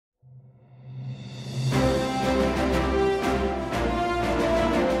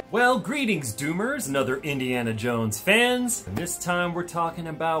Well, greetings Doomers and other Indiana Jones fans. And this time we're talking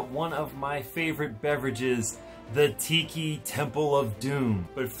about one of my favorite beverages, the Tiki Temple of Doom.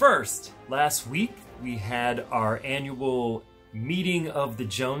 But first, last week we had our annual meeting of the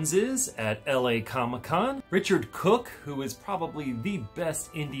Joneses at LA Comic-Con. Richard Cook, who is probably the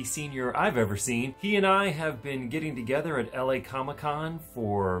best indie senior I've ever seen, he and I have been getting together at LA Comic-Con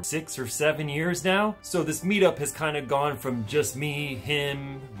for 6 or 7 years now. So this meetup has kind of gone from just me,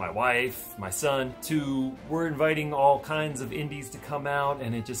 him, my wife, my son, to we're inviting all kinds of indies to come out,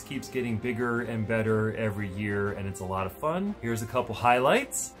 and it just keeps getting bigger and better every year, and it's a lot of fun. Here's a couple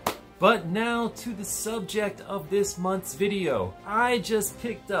highlights. But now to the subject of this month's video. I just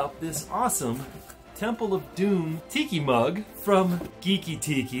picked up this awesome Temple of Doom tiki mug from Geeki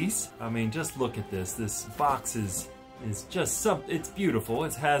Tikis. I mean, just look at this. This box is just it's beautiful.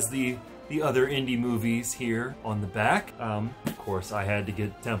 It has the other indie movies here on the back. Of course, I had to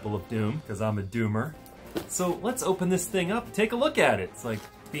get Temple of Doom because I'm a doomer. So let's open this thing up and take a look at it. It's like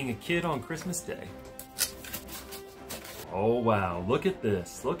being a kid on Christmas Day. Oh wow, look at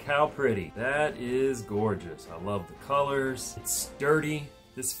this. Look how pretty. That is gorgeous. I love the colors. It's sturdy.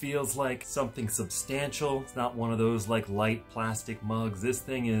 This feels like something substantial. It's not one of those like light plastic mugs. This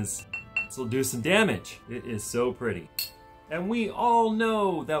will do some damage. It is so pretty. And we all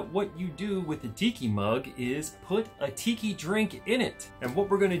know that what you do with a tiki mug is put a tiki drink in it. And what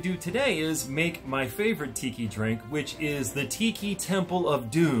we're gonna do today is make my favorite tiki drink, which is the Tiki Temple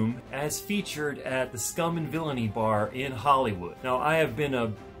of Doom, as featured at the Scum Villainy bar in Hollywood. Now, I have been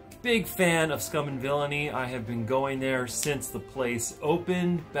a big fan of Scum Villainy. I have been going there since the place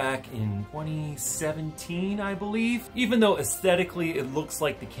opened back in 2017, I believe. Even though aesthetically it looks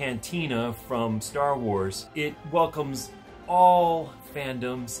like the cantina from Star Wars, it welcomes all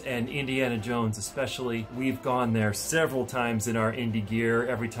fandoms, and Indiana Jones especially. We've gone there several times in our indie gear.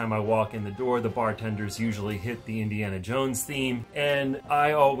 Every time I walk in the door, the bartenders usually hit the Indiana Jones theme, and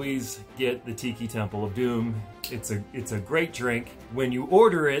I always get the Tiki Temple of Doom. It's a great drink. When you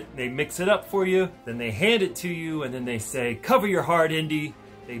order it, they mix it up for you, then they hand it to you, and then they say, "Cover your heart, Indy."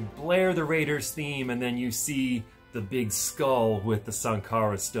 They blare the Raiders theme, and then you see the big skull with the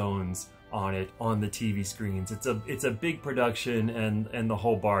Sankara stones on it on the TV screens. It's a big production, and the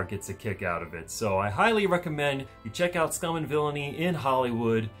whole bar gets a kick out of it. So I highly recommend you check out Scum Villainy in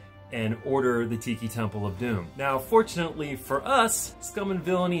Hollywood and order the Tiki Temple of Doom. Now, fortunately for us, Scum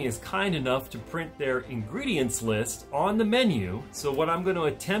Villainy is kind enough to print their ingredients list on the menu. So what I'm going to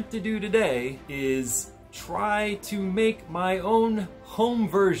attempt to do today is try to make my own home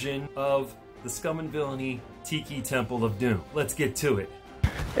version of the Scum Villainy Tiki Temple of Doom. Let's get to it.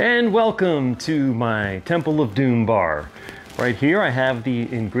 And welcome to my Temple of Doom bar. Right here I have the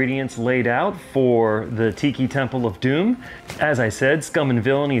ingredients laid out for the Tiki Temple of Doom. As I said, Scum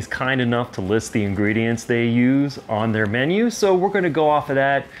Villainy is kind enough to list the ingredients they use on their menu, so we're going to go off of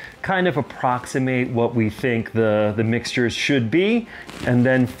that, kind of approximate what we think the mixtures should be, and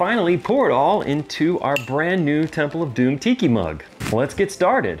then finally pour it all into our brand new Temple of Doom tiki mug. Let's get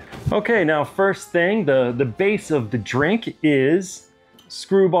started. Okay, now first thing, the base of the drink is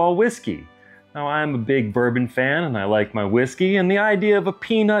Screwball whiskey. Now, I'm a big bourbon fan and I like my whiskey, and the idea of a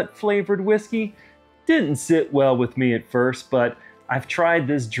peanut flavored whiskey didn't sit well with me at first, but I've tried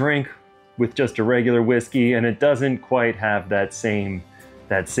this drink with just a regular whiskey and it doesn't quite have that same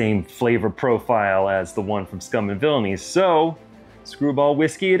flavor profile as the one from Scum Villainy, so Screwball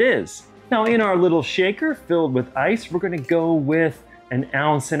whiskey it is. Now, in our little shaker filled with ice, we're gonna go with 1.5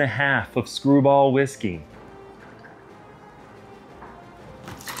 ounces of Screwball whiskey.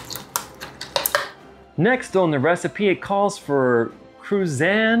 Next on the recipe, it calls for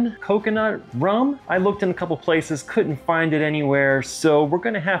Cruzan coconut rum. I looked in a couple places, couldn't find it anywhere, so we're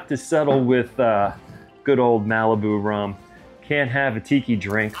gonna have to settle with good old Malibu rum. Can't have a tiki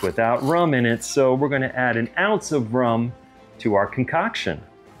drink without rum in it, so we're gonna add 1 ounce of rum to our concoction.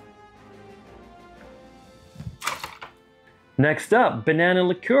 Next up, banana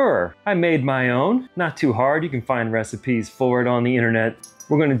liqueur. I made my own, not too hard. You can find recipes for it on the internet.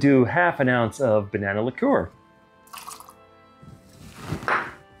 We're going to do 1/2 ounce of banana liqueur.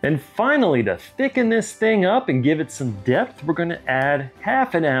 And finally, to thicken this thing up and give it some depth, we're going to add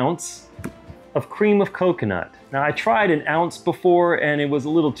 1/2 ounce of cream of coconut. Now, I tried 1 ounce before and it was a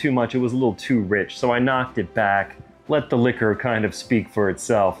little too much. It was a little too rich, so I knocked it back. Let the liquor kind of speak for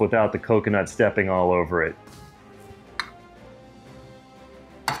itself without the coconut stepping all over it.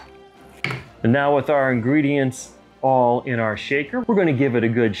 And now with our ingredients all in our shaker, we're going to give it a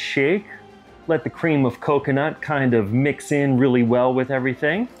good shake. Let the cream of coconut kind of mix in really well with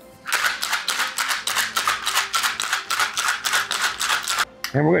everything.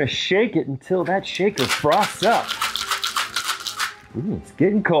 And we're gonna shake it until that shaker froths up. Ooh, it's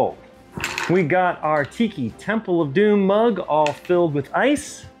getting cold. We got our Tiki Temple of Doom mug all filled with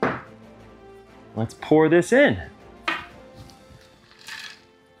ice. Let's pour this in.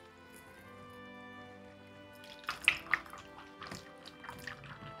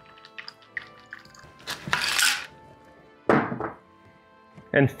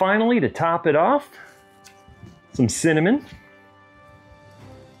 And finally, to top it off, some cinnamon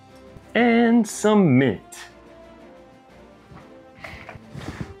and some mint.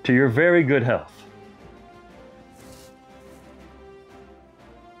 To your very good health.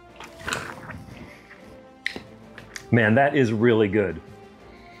 Man, that is really good.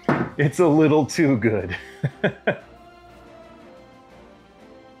 It's a little too good.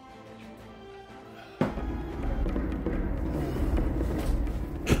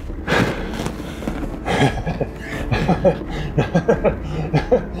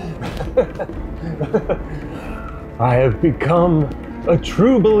 I have become a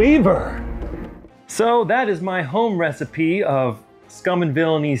true believer. So that is my home recipe of Scum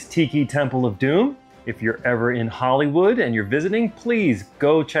Villainy Tiki Temple of Doom. If you're ever in Hollywood and you're visiting, please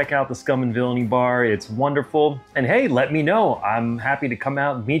go check out the Scum Villainy bar. It's wonderful. And hey, let me know. I'm happy to come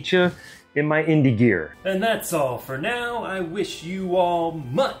out and meet you in my indie gear. And that's all for now. I wish you all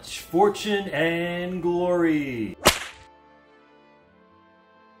much fortune and glory.